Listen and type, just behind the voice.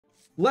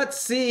Let's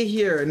see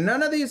here.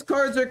 None of these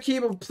cards are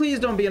keepable. Please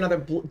don't be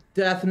another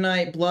Death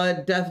Knight,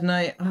 Blood, Death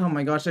Knight. Oh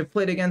my gosh, I've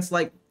played against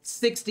like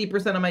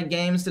 60% of my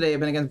games today have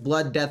been against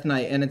Blood, Death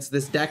Knight, and it's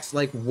this deck's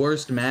like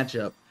worst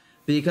matchup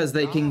because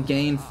they can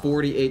gain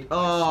 48.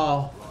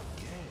 Oh.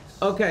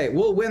 Okay,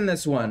 we'll win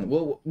this one.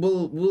 We'll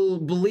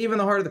believe in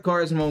the heart of the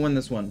cards and we'll win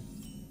this one.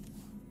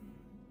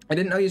 I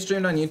didn't know you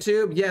streamed on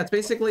YouTube. Yeah, it's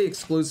basically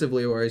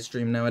exclusively where I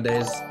stream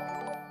nowadays.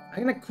 I'm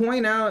gonna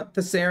coin out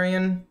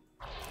Thessarian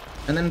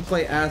and then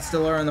play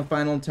Astalar on the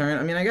final turn.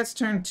 I mean, I guess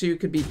turn 2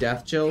 could be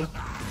Death Chiller.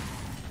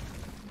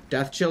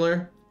 I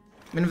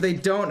mean, if they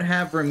don't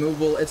have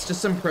removal, it's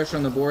just some pressure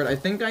on the board. I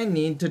think I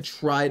need to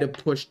try to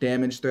push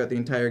damage throughout the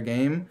entire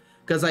game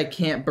because I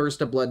can't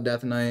burst a Blood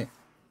Death Knight.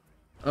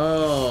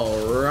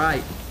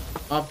 Alright.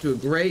 Off to a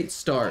great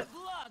start.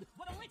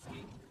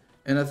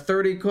 In a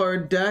 30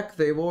 card deck,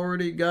 they've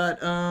already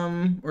got,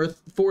 or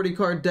 40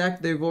 card deck,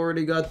 they've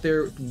already got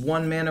their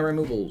 1 mana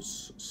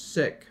removals.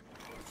 Sick.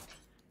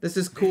 This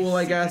is cool,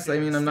 I guess. I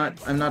mean, I'm not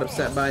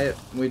upset by it.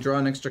 We draw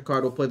an extra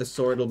card, we'll play the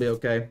sword, it'll be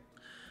okay.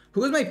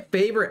 Who is my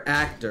favorite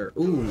actor?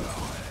 Ooh. I don't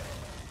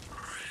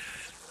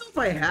know if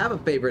I have a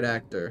favorite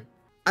actor.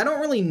 I don't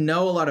really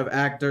know a lot of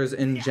actors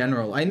in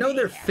general. I know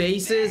their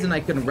faces and I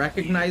can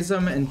recognize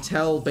them and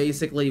tell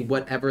basically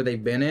whatever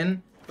they've been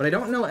in. But I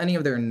don't know any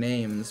of their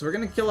names. So we're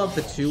gonna kill off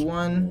the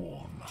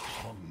 2/1.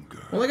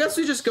 Well, I guess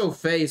we just go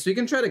face. We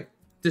can try to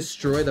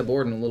destroy the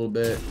board in a little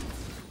bit.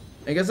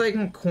 I guess I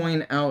can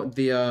coin out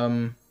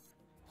the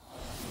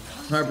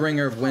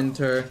Harbinger of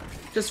Winter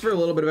just for a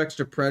little bit of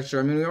extra pressure.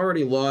 I mean, we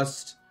already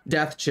lost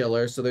Death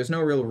Chiller, so there's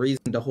no real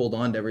reason to hold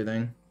on to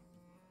everything.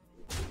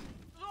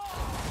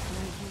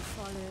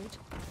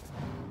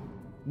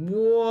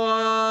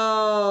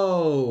 Whoa!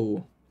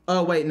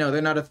 Oh, wait, no,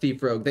 they're not a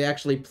Thief Rogue. They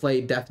actually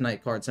play Death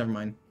Knight cards. Never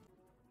mind.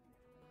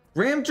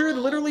 Ram Druid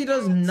literally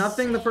does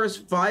nothing the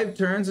first 5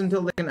 turns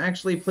until they can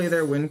actually play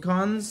their win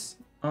cons.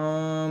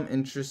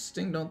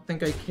 Interesting. Don't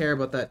think I care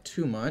about that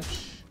too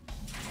much.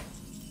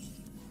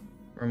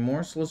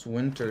 Remorseless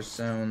Winter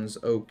sounds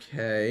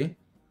okay.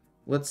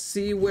 Let's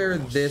see where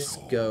this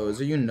goes.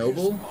 Are you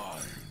Noble?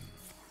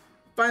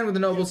 Fine with the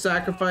Noble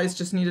Sacrifice.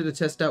 Just needed to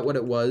test out what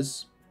it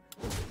was.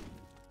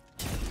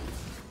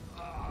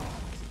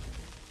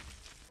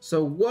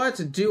 So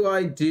what do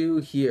I do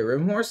here?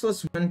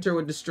 Remorseless Winter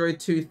would destroy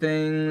 2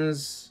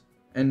 things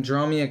and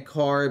draw me a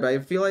card, but I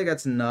feel like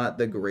that's not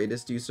the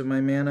greatest use of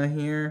my mana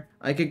here.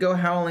 I could go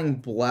Howling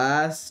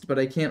Blast, but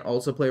I can't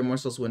also play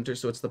Remorseless Winter,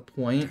 so what's the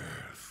point?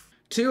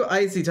 2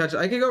 Icy Touch.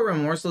 I could go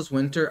Remorseless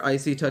Winter,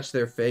 Icy Touch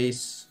their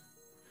face.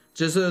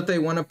 Just so that if they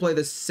want to play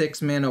the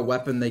 6 mana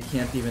weapon, they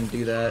can't even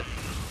do that.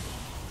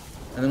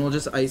 And then we'll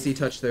just Icy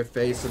Touch their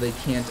face so they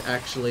can't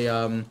actually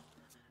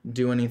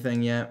do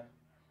anything yet.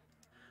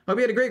 Hope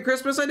you had a great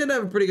Christmas. I did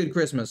have a pretty good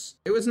Christmas.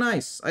 It was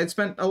nice. I'd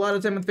spent a lot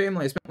of time with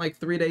family. I spent like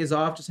 3 days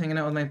off just hanging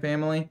out with my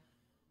family.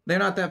 They're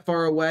not that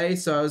far away,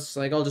 so I was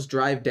like, I'll just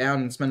drive down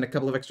and spend a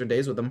couple of extra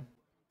days with them.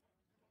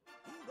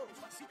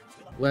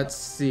 Let's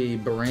see.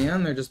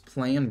 Bran? They're just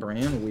playing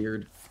Bran?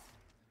 Weird.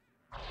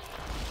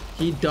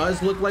 He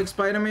does look like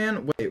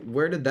Spider-Man? Wait,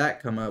 where did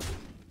that come up?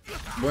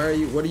 What are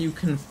you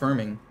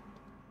confirming?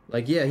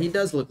 Like, yeah, he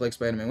does look like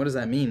Spider-Man. What does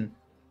that mean?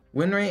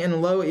 Win rate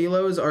and low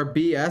elos are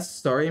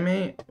BS. Sorry,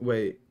 mate.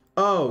 Wait.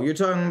 Oh, you're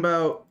talking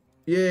about...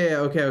 Yeah,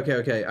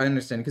 okay. I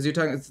understand.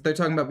 Because they're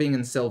talking about being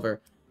in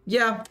silver.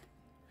 Yeah.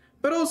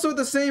 But also at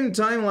the same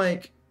time,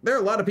 like, there are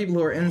a lot of people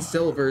who are in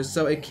silver,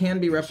 so it can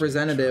be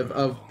representative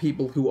of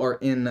people who are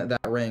in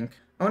that rank.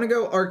 I want to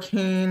go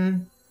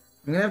Arcane.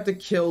 I'm going to have to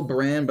kill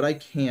Bran, but I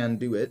can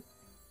do it.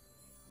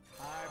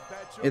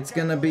 It's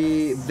going to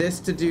be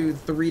this to do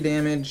 3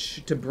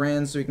 damage to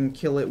Bran so we can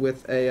kill it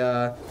with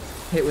a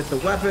hit with the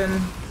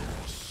weapon.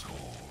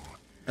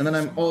 And then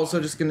I'm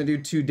also just going to do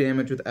 2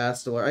 damage with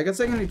Astalar. I guess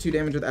I can do 2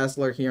 damage with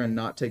Astalar here and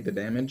not take the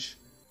damage.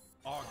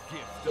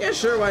 Yeah,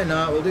 sure, why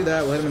not? We'll do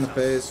that. We'll hit him in the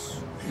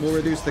face. We'll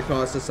reduce the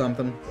cost of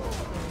something.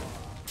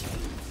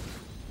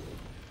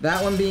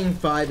 That one being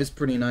 5 is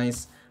pretty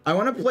nice. I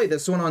want to play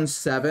this one on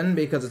 7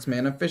 because it's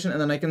mana efficient, and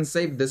then I can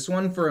save this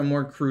one for a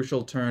more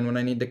crucial turn when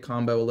I need to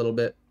combo a little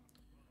bit.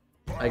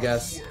 I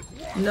guess.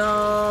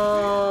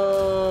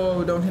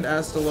 No! Don't hit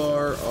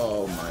Astalar.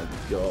 Oh my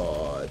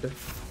god.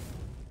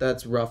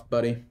 That's rough,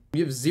 buddy.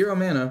 You have 0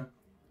 mana.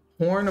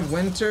 Horn of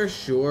Winter?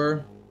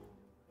 Sure.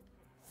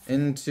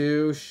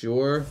 Into?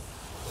 Sure.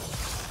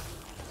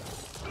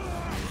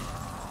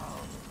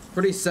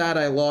 Pretty sad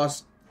I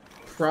lost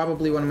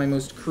probably one of my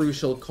most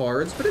crucial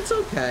cards, but it's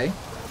okay.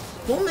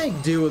 We'll make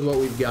do with what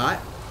we've got.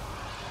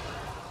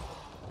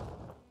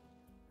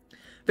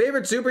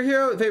 Favorite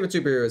superhero? Favorite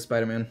superhero is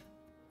Spider-Man.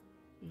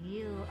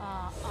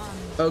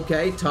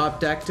 Okay, top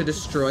deck to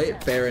destroy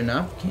it. Fair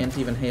enough. Can't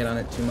even hate on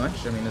it too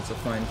much. I mean, it's a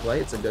fine play.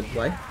 It's a good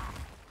play.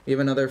 We have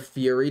another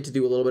Fury to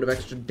do a little bit of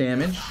extra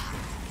damage.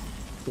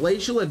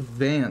 Glacial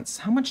Advance.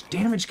 How much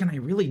damage can I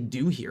really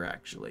do here,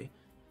 actually?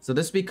 So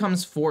this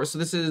becomes 4. So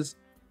this is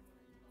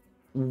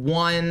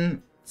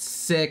 1,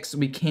 6.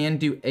 We can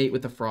do 8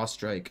 with the Frost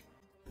Strike.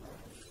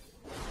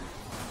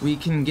 we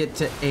can get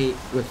to 8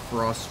 with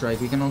Frost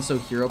Strike. We can also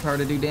Hero Power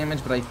to do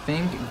damage, but I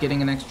think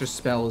getting an extra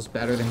spell is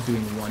better than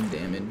doing 1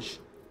 damage.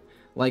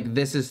 Like,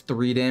 this is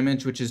 3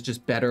 damage, which is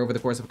just better over the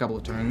course of a couple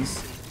of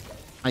turns.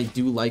 I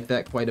do like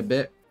that quite a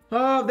bit.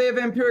 Oh, they have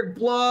Vampiric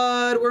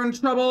Blood. We're in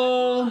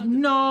trouble.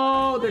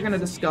 No, they're going to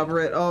discover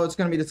it. Oh, it's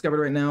going to be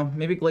discovered right now.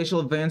 Maybe Glacial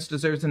Advance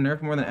deserves a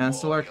nerf more than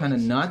Astalar. Kind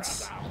of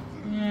nuts.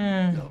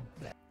 Yeah,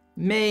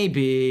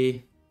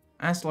 maybe.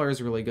 Astalar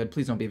is really good.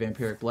 Please don't be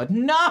Vampiric Blood.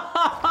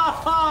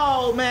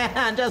 No,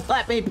 man. Just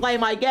let me play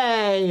my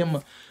game.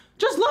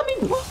 Just let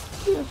me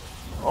play.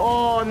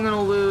 Oh, I'm going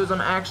to lose. I'm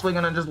actually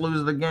going to just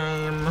lose the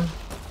game.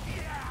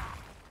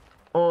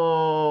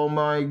 Oh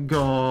my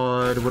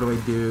god, what do I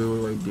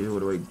do? What do I do? What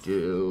do I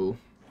do?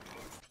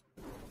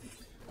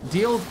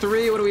 Deal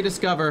 3, what do we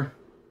discover?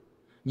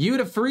 You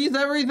to freeze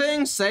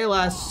everything? Say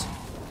less.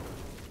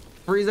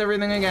 Freeze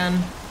everything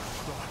again.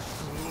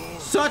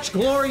 Such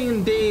glory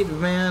indeed,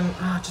 man.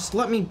 Just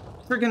let me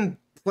friggin'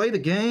 play the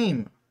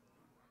game.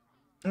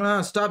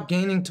 Stop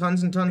gaining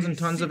tons and tons and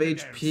tons of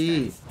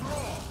HP.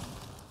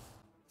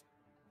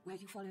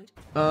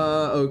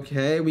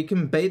 Okay, we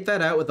can bait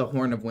that out with a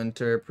Horn of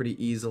Winter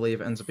pretty easily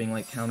if it ends up being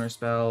like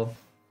counterspell.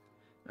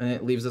 And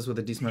it leaves us with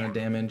a decent amount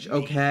of damage.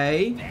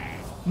 Okay.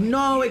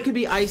 No, it could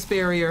be Ice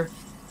Barrier.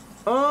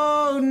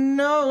 Oh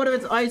no, what if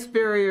it's Ice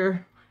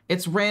Barrier?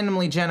 It's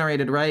randomly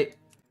generated, right?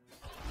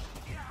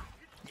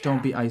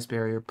 Don't be Ice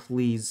Barrier,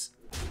 please.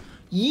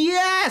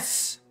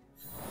 Yes!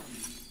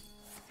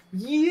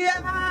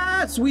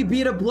 Yes! We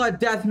beat a Blood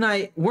Death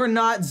Knight. We're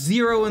not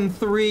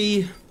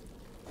 0-3.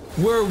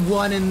 We're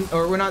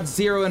we're not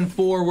 0-4,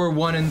 we're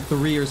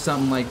 1-3 or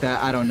something like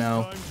that. I don't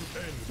know.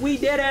 We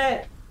did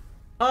it!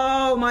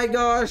 Oh my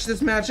gosh, this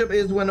matchup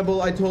is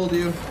winnable, I told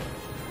you.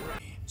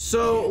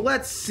 So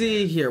let's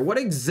see here. What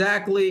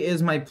exactly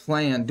is my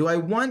plan? Do I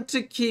want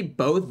to keep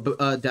both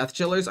Death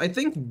Chillers? I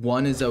think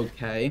one is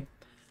okay.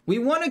 We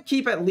want to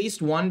keep at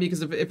least one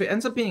because if it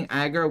ends up being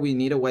aggro, we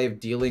need a way of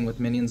dealing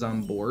with minions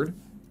on board.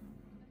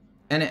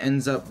 And it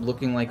ends up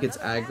looking like it's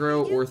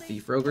aggro or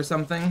Thief Rogue or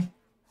something.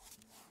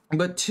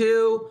 But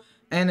 2,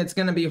 and it's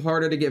going to be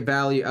harder to get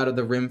value out of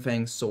the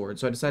Rimfang sword.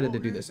 So I decided to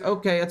do this.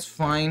 Okay, that's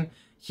fine.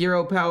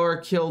 Hero power,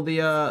 kill the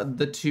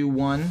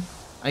 2-1.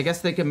 I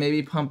guess they could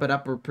maybe pump it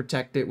up or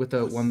protect it with a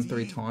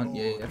 1-3 taunt.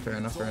 Yeah, fair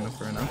enough, fair enough,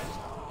 fair enough.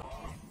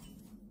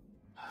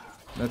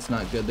 That's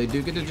not good. They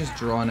do get to just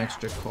draw an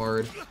extra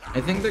card.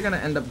 I think they're going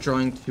to end up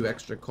drawing 2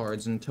 extra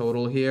cards in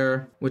total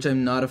here, which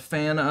I'm not a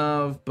fan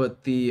of,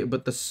 but the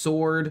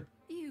sword...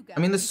 I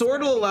mean, the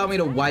sword will allow me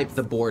to wipe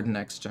the board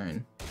next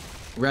turn,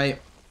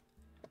 right?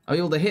 I'll be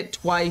able to hit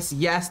twice.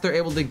 Yes, they're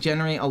able to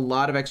generate a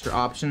lot of extra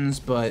options,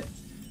 but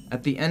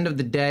at the end of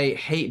the day,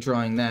 hate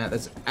drawing that.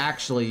 That's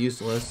actually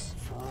useless.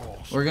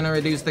 We're gonna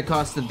reduce the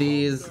cost of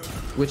these,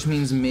 which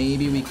means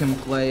maybe we can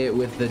play it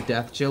with the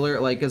Death Chiller.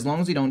 Like, as long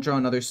as we don't draw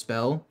another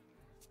spell,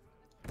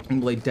 I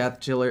can play Death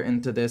Chiller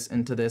into this,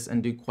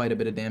 and do quite a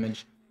bit of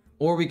damage.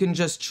 Or we can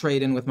just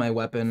trade in with my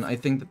weapon. I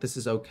think that this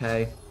is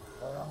okay.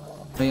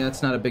 I mean,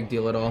 that's not a big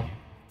deal at all.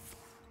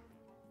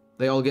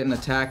 They all get an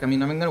attack. I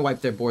mean, I'm gonna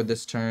wipe their board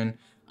this turn.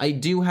 I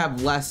do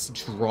have less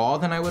draw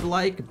than I would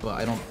like,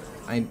 but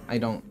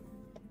I'm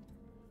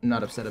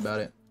not upset about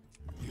it.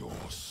 Your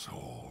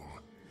soul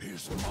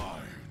is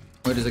mine.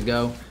 Where does it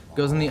go?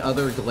 Goes in the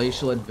other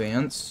Glacial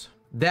Advance.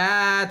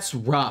 That's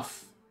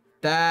rough.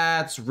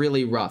 That's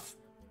really rough.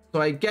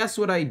 So I guess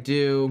what I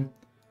do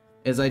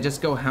is I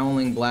just go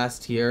Howling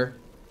Blast here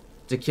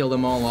to kill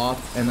them all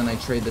off, and then I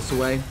trade this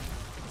away.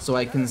 So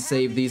I can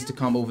save these to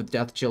combo with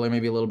Death Chiller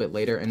maybe a little bit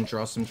later and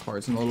draw some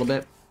cards in a little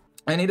bit.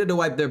 I needed to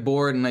wipe their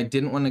board, and I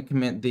didn't want to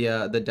commit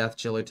the Death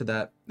Chiller to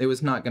that. It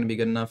was not going to be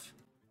good enough.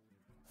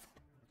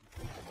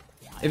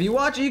 If you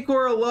watch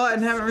Ecor a lot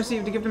and haven't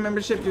received a gifted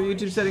membership, your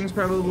YouTube settings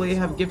probably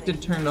have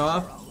gifted turned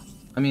off.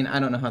 I mean, I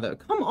don't know how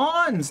that... Come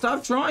on!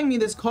 Stop drawing me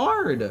this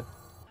card!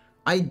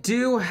 I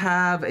do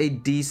have a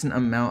decent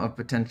amount of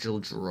potential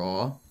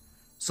draw.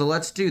 So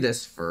let's do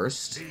this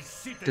first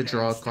to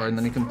draw a card, and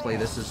then you can play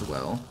this as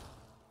well.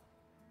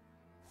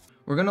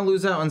 We're gonna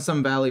lose out on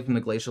some value from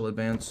the Glacial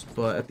Advance,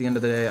 but at the end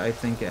of the day, I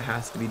think it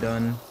has to be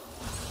done.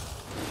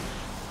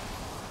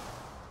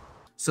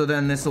 So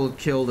then this will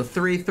kill the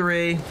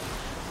 3-3.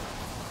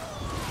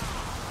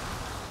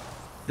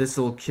 This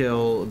will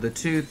kill the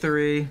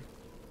 2-3.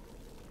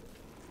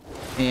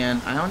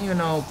 And I don't even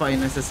know if I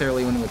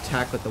necessarily want to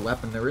attack with the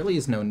weapon. There really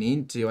is no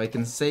need to. I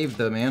can save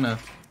the mana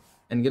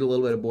and get a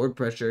little bit of board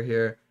pressure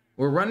here.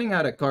 We're running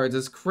out of cards.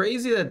 It's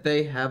crazy that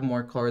they have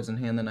more cards in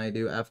hand than I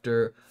do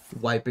after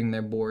wiping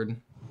their board.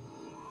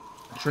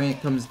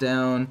 Trinket comes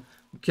down.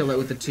 We'll kill it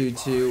with the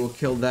 2-2. We'll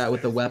kill that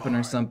with a weapon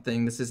or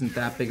something. This isn't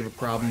that big of a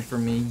problem for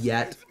me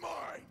yet.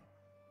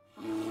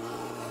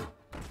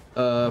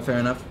 Fair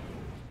enough.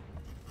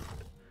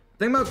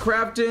 Think about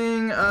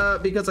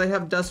crafting, because I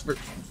have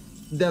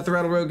Death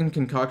Rattle Rogue and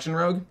Concoction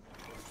Rogue.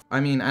 I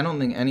mean, I don't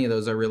think any of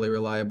those are really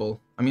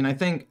reliable. I mean, I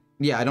think,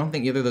 yeah, I don't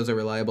think either of those are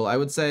reliable. I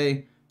would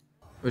say,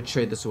 or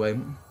trade this away.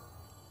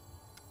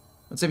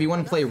 Let's say if you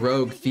want to play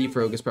Rogue, Thief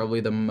Rogue is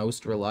probably the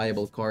most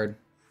reliable card.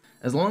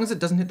 As long as it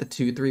doesn't hit the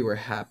 2-3, we're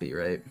happy,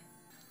 right?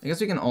 I guess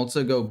we can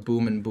also go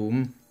boom and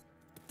boom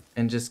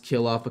and just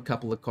kill off a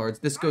couple of cards.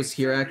 This goes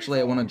here, actually.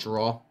 I want to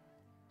draw.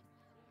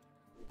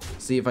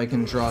 See if I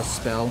can draw a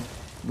spell.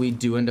 We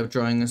do end up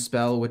drawing a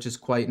spell, which is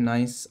quite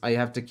nice. I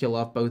have to kill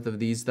off both of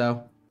these,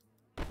 though.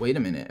 Wait a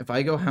minute. If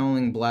I go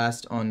Howling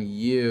Blast on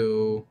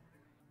you...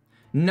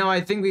 No,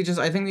 I think we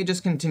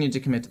just continue to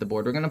commit to the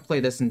board. We're going to play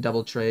this in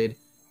double trade,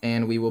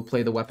 and we will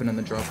play the weapon and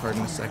the draw card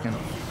in a second.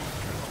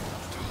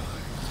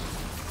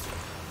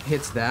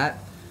 Hits that.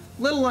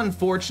 Little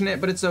unfortunate,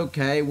 but it's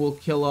okay. We'll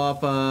kill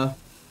off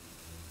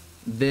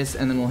this,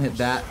 and then we'll hit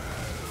that.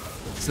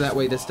 So that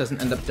way this doesn't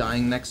end up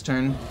dying next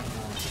turn.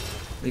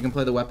 We can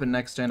play the weapon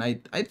next turn. I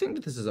think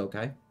that this is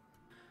okay.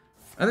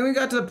 I think we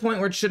got to the point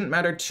where it shouldn't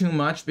matter too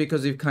much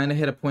because we've kind of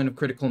hit a point of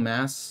critical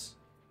mass.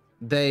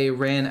 They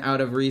ran out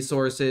of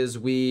resources.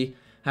 We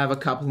have a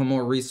couple of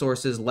more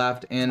resources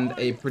left and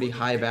a pretty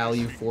high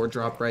value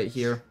 4-drop right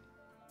here.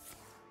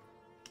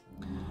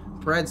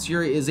 Prad's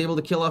Fury is able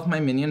to kill off my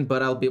minion,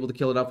 but I'll be able to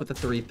kill it off with a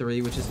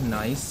 3-3, which is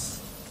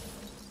nice.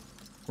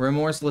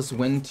 Remorseless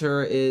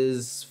Winter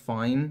is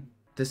fine.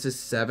 This is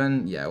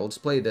 7. Yeah, we'll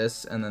just play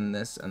this, and then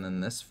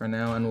this for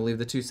now, and we'll leave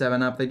the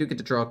 2-7 up. They do get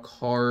to draw a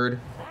card,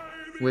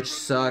 which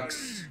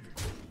sucks.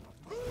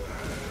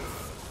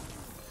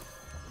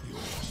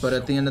 But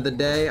at the end of the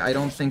day, I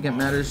don't think it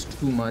matters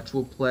too much.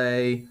 We'll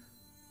play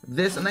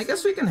this, and I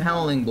guess we can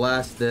Howling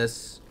Blast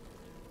this.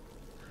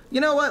 You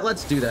know what?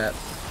 Let's do that.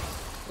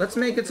 Let's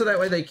make it so that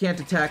way they can't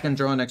attack and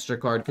draw an extra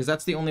card, because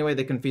that's the only way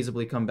they can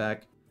feasibly come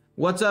back.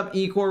 What's up,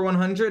 Ecore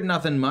 100?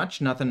 Nothing much,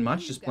 nothing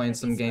much. Just playing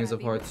some games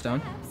of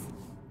Hearthstone.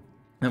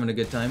 Having a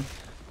good time.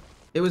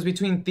 It was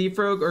between Thief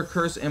Rogue or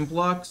Curse Imp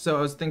Lock, so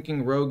I was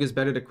thinking Rogue is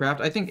better to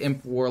craft. I think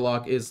Imp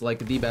Warlock is like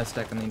the best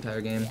deck in the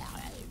entire game.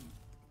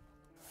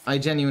 I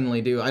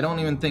genuinely do. I don't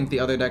even think the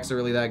other decks are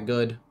really that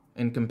good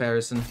in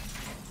comparison.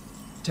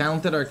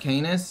 Talented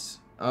Arcanist?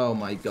 Oh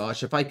my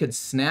gosh. If I could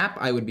snap,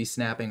 I would be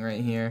snapping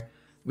right here.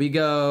 We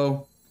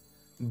go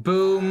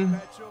boom.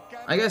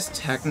 I guess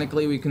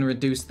technically we can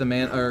reduce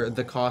the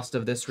the cost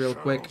of this real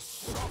quick.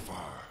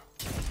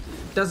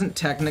 Doesn't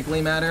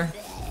technically matter.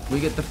 We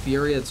get the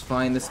Fury, it's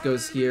fine. This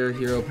goes here,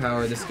 Hero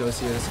Power, this goes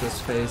here, this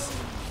goes face.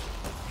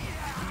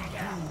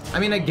 I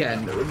mean,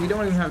 again, we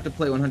don't even have to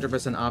play 100%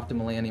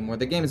 optimally anymore.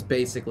 The game is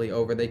basically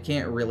over. They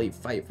can't really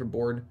fight for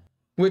board.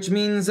 Which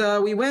means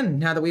we win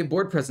now that we have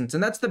board presence.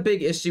 And that's the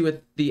big issue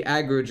with the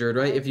aggro Druid,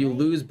 right? If you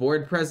lose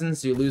board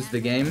presence, you lose the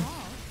game.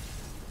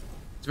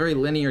 It's a very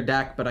linear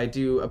deck, but I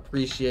do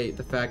appreciate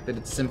the fact that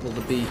it's simple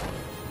to beat.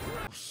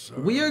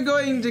 We are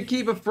going to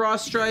keep a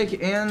Frost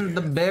Strike and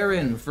the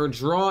Baron for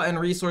draw and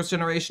resource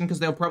generation, because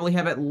they'll probably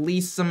have at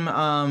least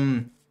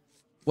some,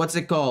 what's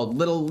it called?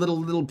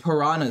 Little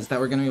piranhas that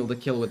we're going to be able to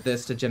kill with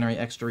this to generate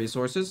extra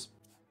resources.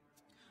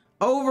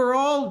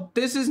 Overall,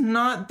 this is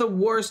not the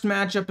worst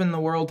matchup in the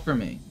world for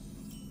me.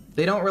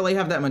 They don't really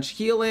have that much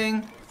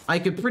healing. I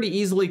could pretty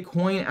easily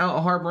coin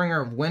out Harbinger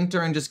of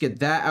Winter and just get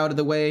that out of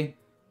the way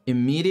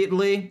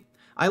immediately.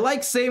 I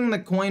like saving the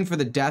coin for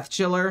the Death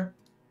Chiller,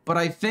 but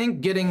I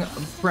think getting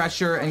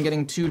pressure and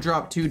getting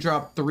 2-drop,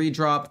 2-drop,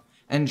 3-drop,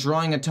 and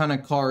drawing a ton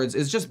of cards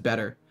is just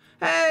better.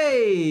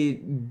 Hey,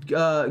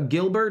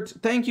 Gilbert,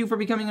 thank you for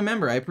becoming a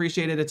member. I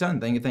appreciate it a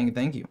ton.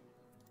 Thank you.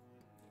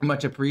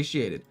 Much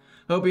appreciated.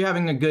 Hope you're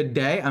having a good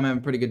day. I'm having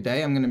a pretty good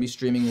day. I'm going to be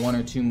streaming 1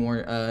 or 2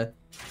 more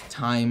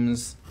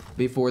times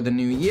before the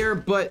new year,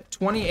 but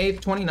 28th,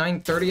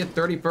 29th,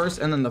 30th, 31st,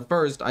 and then the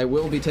 1st, I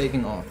will be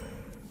taking off.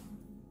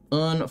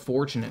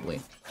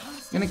 Unfortunately.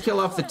 Gonna kill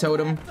off the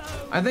totem.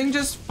 I think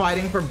just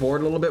fighting for board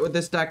a little bit with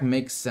this deck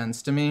makes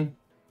sense to me.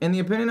 In the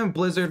opinion of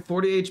Blizzard,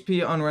 40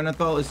 HP on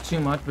Renathal is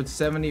too much, but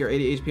 70 or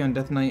 80 HP on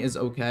Death Knight is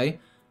okay.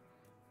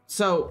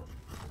 So,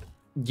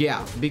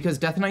 yeah, because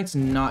Death Knight's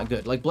not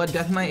good. Like, Blood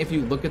Death Knight, if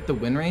you look at the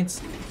win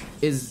rates,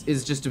 is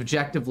just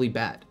objectively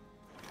bad.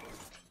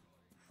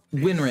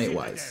 Win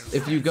rate-wise,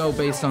 if you go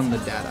based on the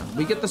data.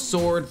 We get the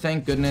sword,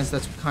 thank goodness.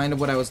 That's kind of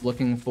what I was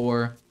looking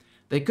for.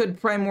 They could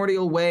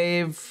Primordial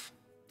Wave.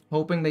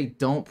 Hoping they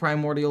don't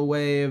Primordial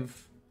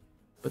Wave,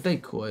 but they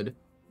could.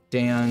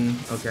 Dan,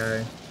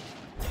 okay.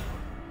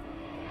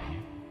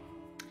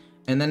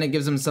 And then it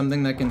gives them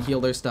something that can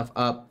heal their stuff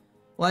up.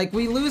 Like,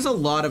 we lose a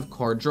lot of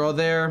card draw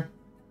there.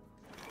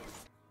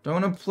 Do I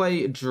want to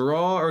play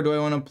draw, or do I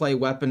want to play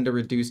weapon to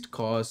reduced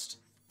cost?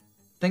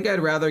 I think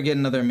I'd rather get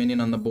another minion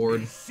on the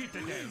board.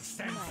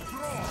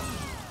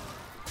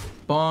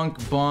 Bonk,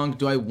 bonk.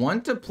 Do I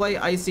want to play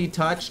Icy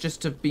Touch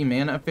just to be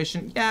mana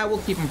efficient? Yeah, we'll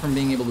keep him from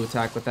being able to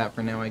attack with that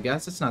for now, I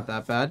guess. It's not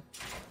that bad.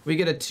 We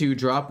get a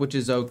 2-drop, which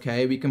is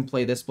okay. We can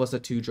play this plus a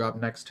 2-drop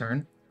next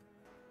turn.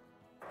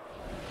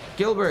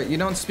 Gilbert, you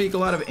don't speak a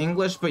lot of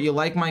English, but you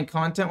like my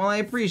content? Well, I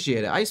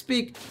appreciate it. I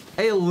speak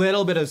a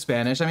little bit of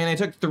Spanish. I mean, I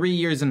took 3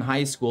 years in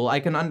high school. I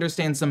can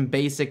understand some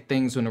basic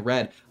things when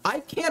read. I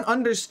can't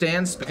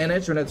understand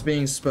Spanish when it's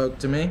being spoke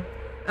to me.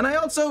 And I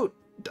also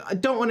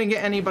don't want to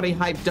get anybody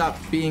hyped up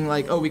being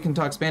like, oh, we can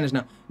talk Spanish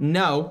now.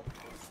 No,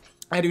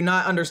 I do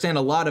not understand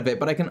a lot of it,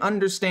 but I can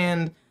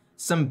understand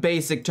some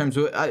basic terms.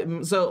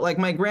 So, like,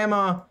 my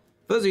grandma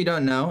For those of you who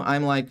don't know,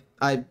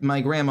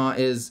 my grandma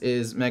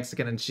is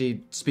Mexican and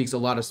she speaks a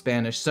lot of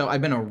Spanish, so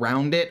I've been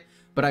around it,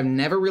 but I've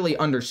never really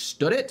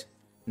understood it,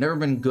 never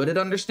been good at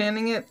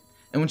understanding it.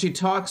 And when she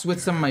talks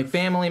with some of my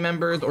family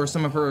members or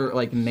some of her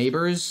like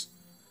neighbors,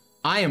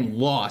 I am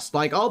lost.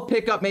 Like, I'll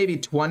pick up maybe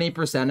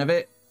 20% of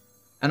it,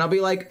 and I'll be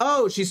like,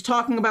 oh, she's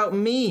talking about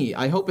me.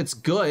 I hope it's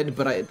good,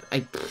 but I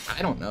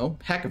don't know.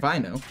 Heck if I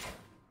know.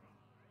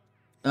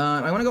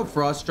 I want to go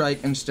Frost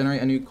Strike and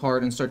generate a new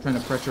card and start trying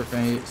to pressure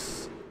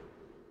face.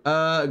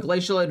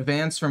 Glacial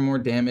Advance for more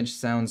damage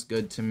sounds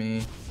good to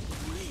me.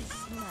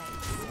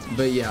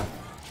 But yeah.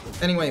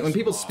 Anyway, when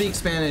people speak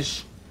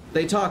Spanish,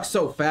 they talk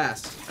so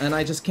fast, and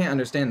I just can't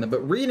understand them.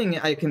 But reading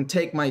it, I can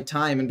take my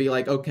time and be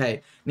like,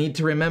 okay, need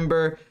to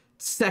remember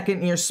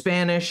second year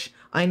Spanish.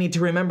 I need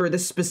to remember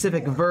this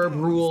specific verb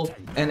rule.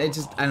 And it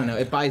just, I don't know,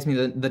 it buys me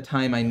the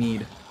time I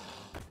need.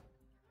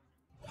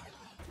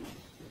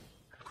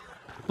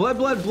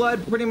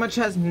 Blood pretty much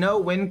has no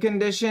win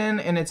condition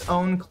in its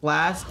own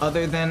class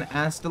other than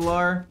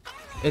Astelar.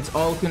 It's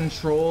all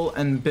control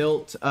and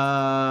built,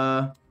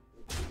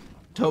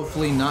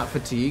 hopefully not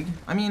fatigue.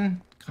 I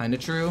mean, kind of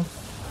true.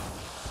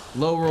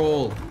 Low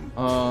roll.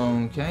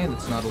 Okay,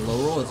 that's not a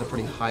low roll. It's a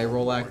pretty high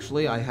roll,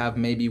 actually. I have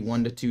maybe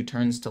 1 to 2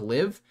 turns to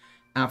live.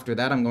 After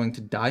that, I'm going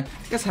to die.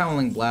 I guess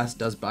Howling Blast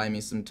does buy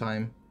me some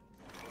time.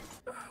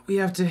 We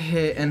have to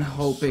hit and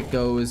hope it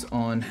goes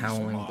on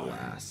Howling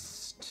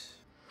Blast.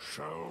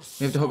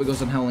 We have to hope it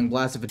goes on Howling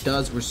Blast. If it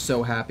does, we're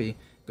so happy.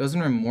 Goes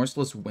in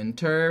Remorseless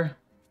Winter.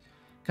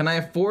 Can I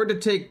afford to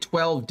take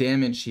 12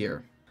 damage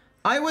here?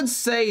 I would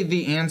say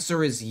the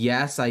answer is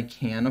yes, I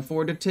can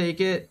afford to take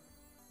it.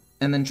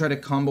 And then try to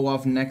combo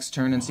off next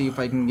turn and see if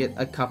I can get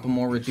a couple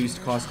more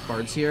reduced cost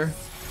cards here.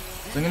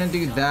 So I'm gonna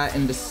do that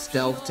into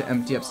Stealth to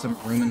empty up some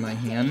room in my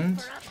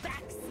hand.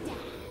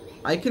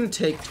 I can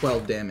take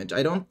 12 damage.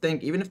 I don't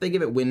think, even if they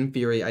give it Wind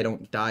Fury, I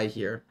don't die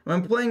here. When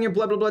I'm playing your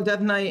Blood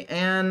Death Knight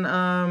and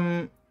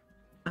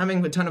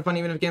having a ton of fun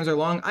even if games are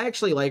long, I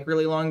actually like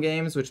really long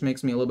games, which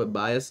makes me a little bit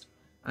biased,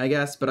 I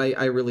guess, but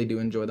I really do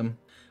enjoy them.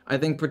 I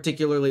think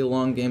particularly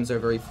long games are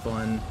very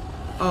fun.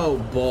 Oh,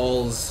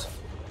 balls.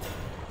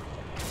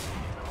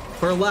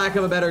 For lack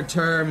of a better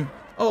term,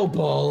 oh,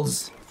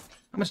 balls.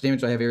 How much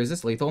damage do I have here? Is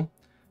this lethal?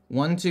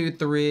 1, 2,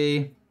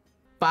 3,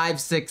 5,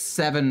 6,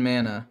 7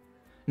 mana.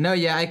 No,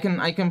 yeah, I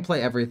can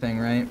play everything,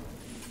 right?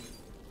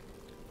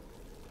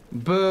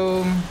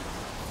 Boom.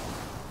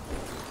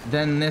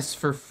 Then this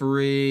for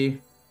free.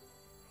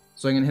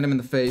 So I'm gonna hit him in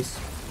the face.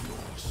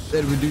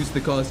 Then reduce the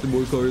cost of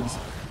more cards.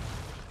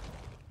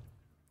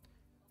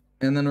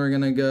 And then we're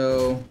gonna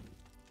go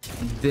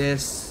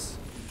this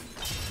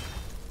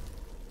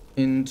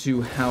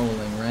into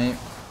Howling, right?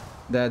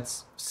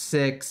 That's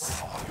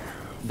 6.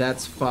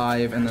 That's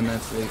 5, and then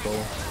that's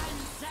lethal.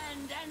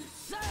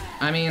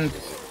 I mean,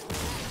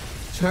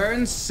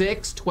 turn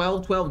 6,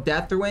 12,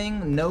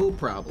 Deathwing, no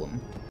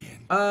problem.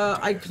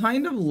 I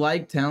kind of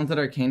like Talented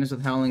Arcanist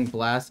with Howling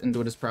Blast into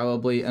what is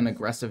probably an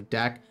aggressive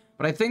deck,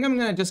 but I think I'm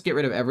gonna just get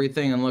rid of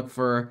everything and look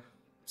for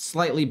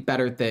slightly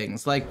better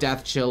things, like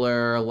Death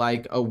Chiller,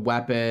 like a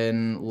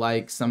weapon,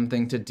 like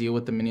something to deal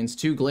with the minions.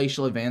 2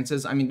 Glacial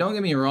Advances. I mean, don't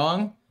get me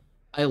wrong,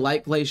 I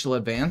like Glacial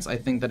Advance. I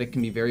think that it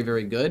can be very,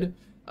 very good.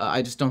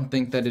 I just don't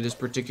think that it is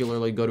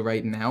particularly good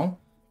right now.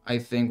 I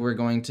think we're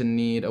going to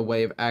need a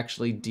way of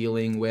actually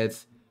dealing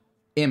with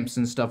imps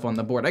and stuff on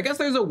the board. I guess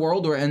there's a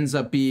world where it ends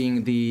up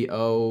being the...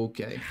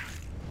 Okay.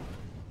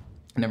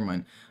 Never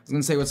mind. I was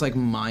gonna say what's like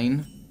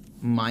Mine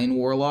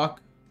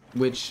Warlock,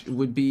 which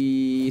would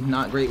be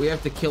not great. We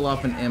have to kill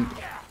off an imp.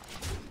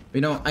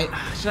 You know,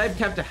 should I have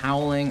kept a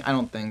Howling? I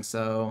don't think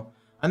so.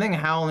 I think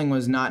Howling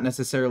was not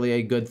necessarily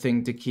a good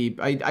thing to keep.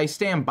 I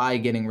stand by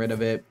getting rid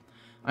of it.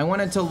 I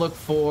wanted to look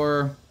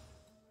for,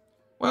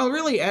 well,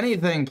 really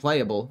anything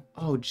playable.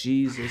 Oh,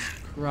 Jesus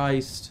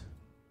Christ.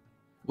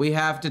 We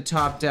have to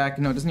top deck.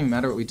 No, it doesn't even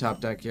matter what we top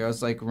deck here. I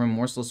was like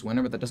Remorseless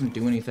Winter, but that doesn't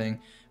do anything.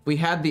 If we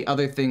had the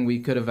other thing, we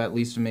could have at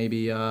least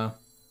maybe, I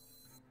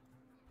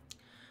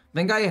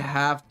think I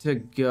have to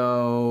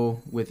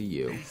go with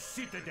you.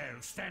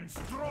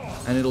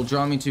 And it'll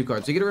draw me 2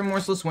 cards. So you get a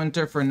Remorseless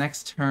Winter for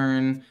next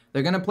turn.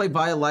 They're going to play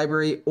Via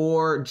Library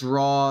or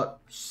draw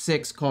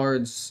 6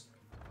 cards.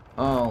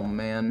 Oh,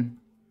 man.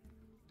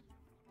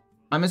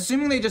 I'm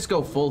assuming they just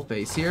go full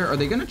face here. Are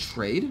they going to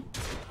trade?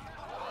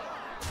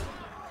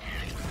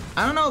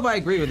 I don't know if I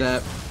agree with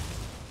that.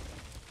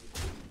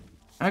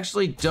 I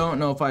actually don't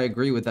know if I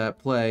agree with that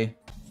play.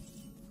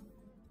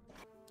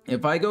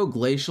 If I go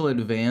Glacial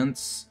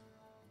Advance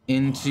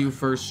into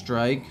First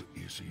Strike,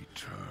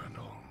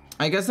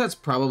 I guess that's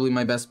probably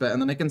my best bet.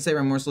 And then I can say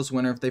Remorseless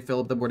Winter if they fill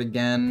up the board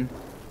again.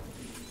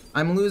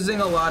 I'm losing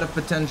a lot of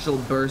potential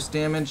burst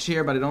damage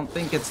here, but I don't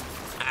think it's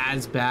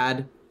as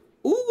bad.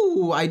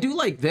 Ooh, I do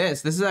like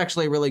this. This is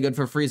actually really good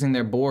for freezing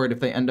their board. If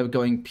they end up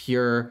going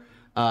pure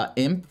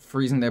imp,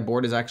 freezing their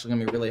board is actually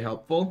gonna be really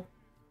helpful.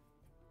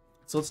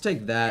 So let's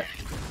take that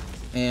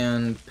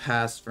and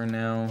pass for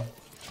now.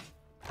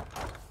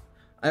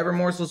 I have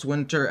Remorseless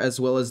Winter as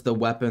well as the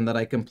weapon that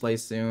I can play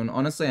soon.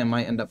 Honestly, I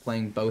might end up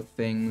playing both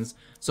things.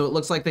 So it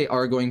looks like they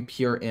are going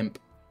pure imp.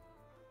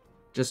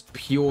 Just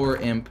pure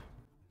imp.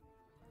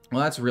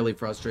 Well, that's really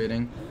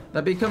frustrating.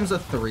 That becomes a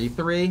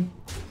 3-3.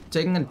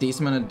 Taking a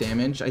decent amount of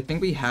damage. I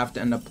think we have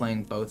to end up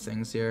playing both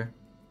things here.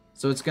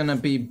 So it's gonna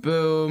be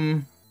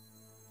boom.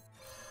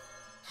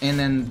 And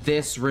then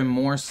this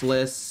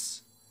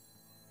remorseless.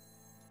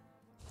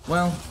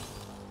 Well,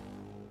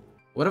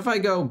 what if I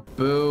go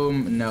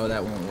boom? No,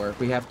 that won't work.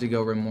 We have to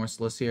go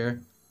remorseless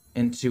here.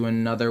 Into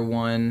another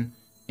one.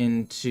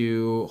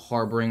 Into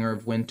Harbinger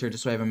of Winter,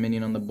 just so I have a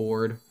minion on the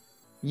board.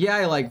 Yeah,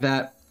 I like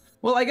that.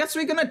 Well, I guess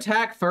we can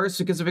attack first,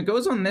 because if it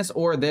goes on this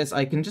or this,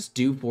 I can just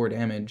do 4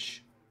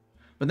 damage.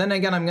 But then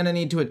again, I'm gonna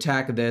need to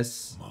attack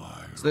this.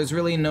 So there's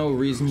really no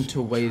reason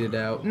to wait it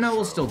out. No,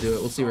 we'll still do it.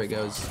 We'll see where it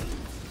goes.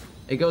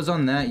 It goes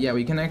on that. Yeah,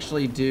 we can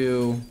actually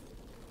do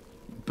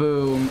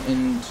boom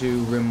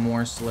into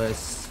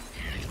remorseless.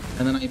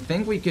 And then I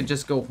think we could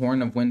just go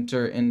Horn of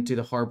Winter into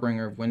the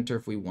Harbinger of Winter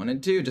if we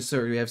wanted to, just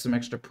so we have some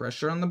extra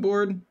pressure on the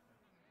board.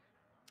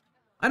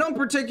 I don't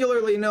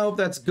particularly know if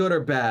that's good or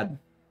bad.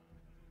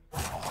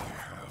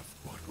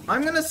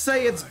 I'm gonna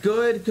say it's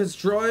good, because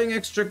drawing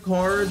extra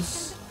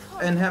cards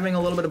and having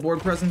a little bit of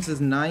board presence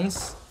is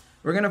nice.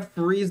 We're gonna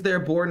freeze their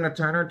board in a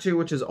turn or two,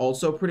 which is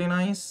also pretty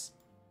nice.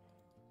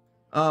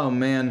 Oh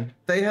man,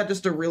 they had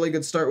just a really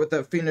good start with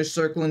that Fiendish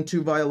Circle and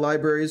 2 Vile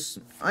Libraries.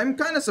 I'm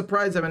kind of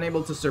surprised I've been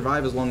able to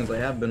survive as long as I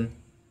have been.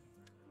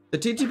 The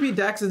TTP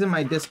Decks is in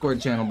my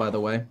Discord channel, by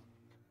the way.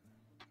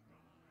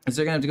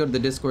 So you're gonna have to go to the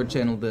Discord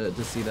channel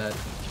to see that.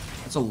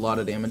 That's a lot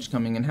of damage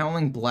coming in.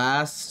 Howling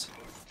Blast.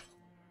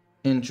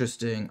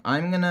 Interesting.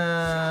 I'm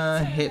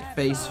gonna hit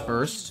face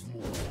first.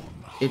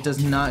 It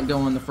does not go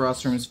on the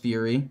Frostworm's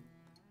Fury.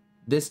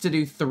 This to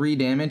do 3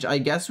 damage. I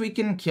guess we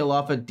can kill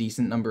off a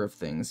decent number of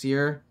things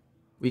here.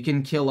 We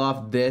can kill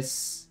off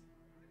this.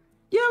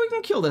 Yeah, we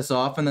can kill this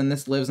off, and then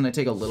this lives and I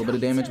take a little bit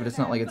of damage, but it's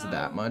not like it's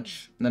that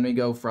much. And then we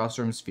go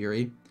Frostworm's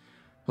Fury.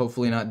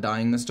 Hopefully not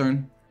dying this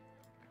turn.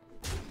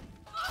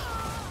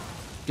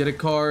 Get a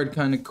card,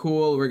 kind of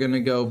cool. We're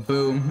gonna go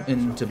boom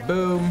into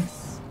boom.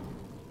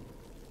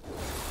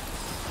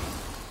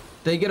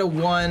 They get a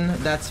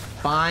 1, that's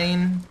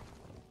fine.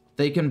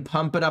 They can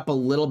pump it up a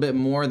little bit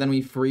more, then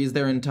we freeze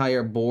their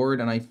entire board,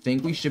 and I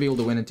think we should be able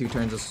to win in 2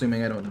 turns,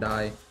 assuming I don't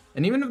die.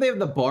 And even if they have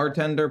the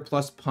Bartender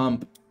plus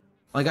pump,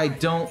 like I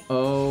don't...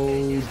 Oh,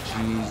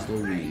 jeez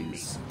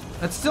Louise.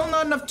 That's still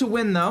not enough to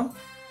win, though.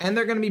 And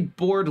they're gonna be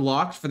board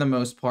locked for the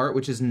most part,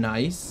 which is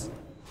nice.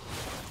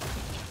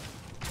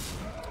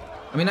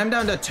 I mean, I'm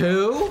down to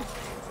 2.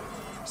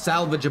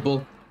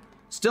 Salvageable.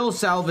 Still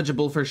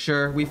salvageable for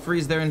sure. We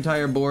freeze their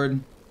entire board.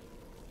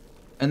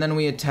 And then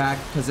we attack,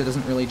 because it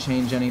doesn't really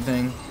change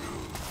anything.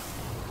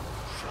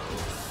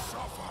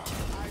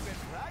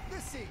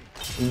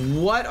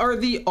 What are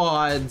the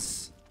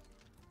odds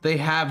they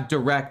have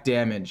direct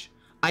damage?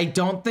 I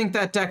don't think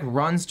that deck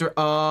runs...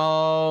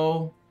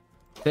 Oh...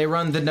 They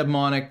run the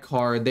demonic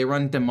card. They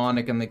run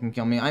demonic and they can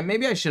kill me.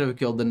 Maybe I should have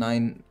killed the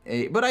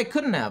 9/8, but I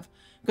couldn't have.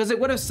 Because it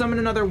would have summoned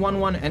another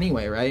 1/1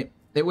 anyway, right?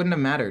 It wouldn't have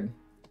mattered.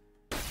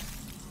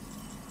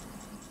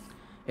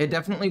 It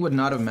definitely would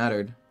not have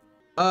mattered.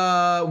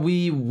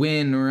 We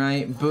win,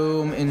 right?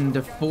 Boom,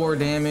 into 4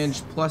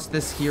 damage, plus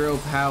this hero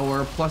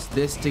power, plus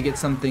this to get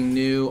something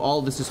new.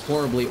 All this is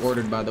horribly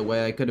ordered, by the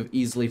way. I could have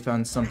easily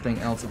found something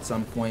else at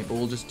some point, but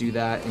we'll just do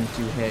that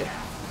into hit.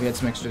 We had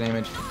some extra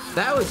damage.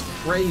 That was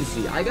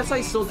crazy. I guess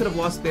I still could have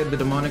lost the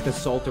demonic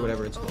assault or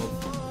whatever it's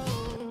called.